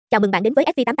Chào mừng bạn đến với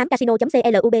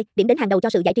sv88casino.club, điểm đến hàng đầu cho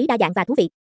sự giải trí đa dạng và thú vị.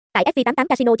 Tại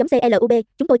sv88casino.club,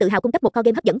 chúng tôi tự hào cung cấp một kho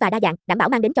game hấp dẫn và đa dạng, đảm bảo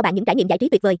mang đến cho bạn những trải nghiệm giải trí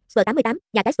tuyệt vời. sv88,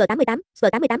 nhà cái sv88,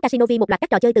 sv88 Casino vì một loạt các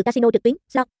trò chơi từ casino trực tuyến,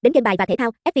 slot đến game bài và thể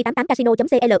thao.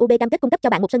 sv88casino.club cam kết cung cấp cho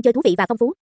bạn một sân chơi thú vị và phong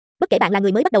phú. Bất kể bạn là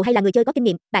người mới bắt đầu hay là người chơi có kinh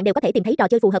nghiệm, bạn đều có thể tìm thấy trò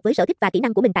chơi phù hợp với sở thích và kỹ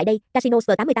năng của mình tại đây. Casino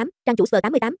sv88, trang chủ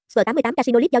sv88, sv88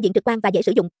 Casino League giao diện trực quan và dễ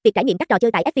sử dụng. Việc trải nghiệm các trò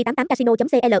chơi tại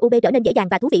sv88casino.club trở nên dễ dàng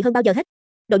và thú vị hơn bao giờ hết.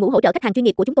 Đội ngũ hỗ trợ khách hàng chuyên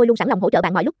nghiệp của chúng tôi luôn sẵn lòng hỗ trợ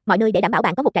bạn mọi lúc, mọi nơi để đảm bảo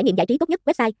bạn có một trải nghiệm giải trí tốt nhất.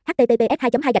 Website: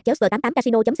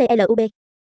 https://sv88casino.club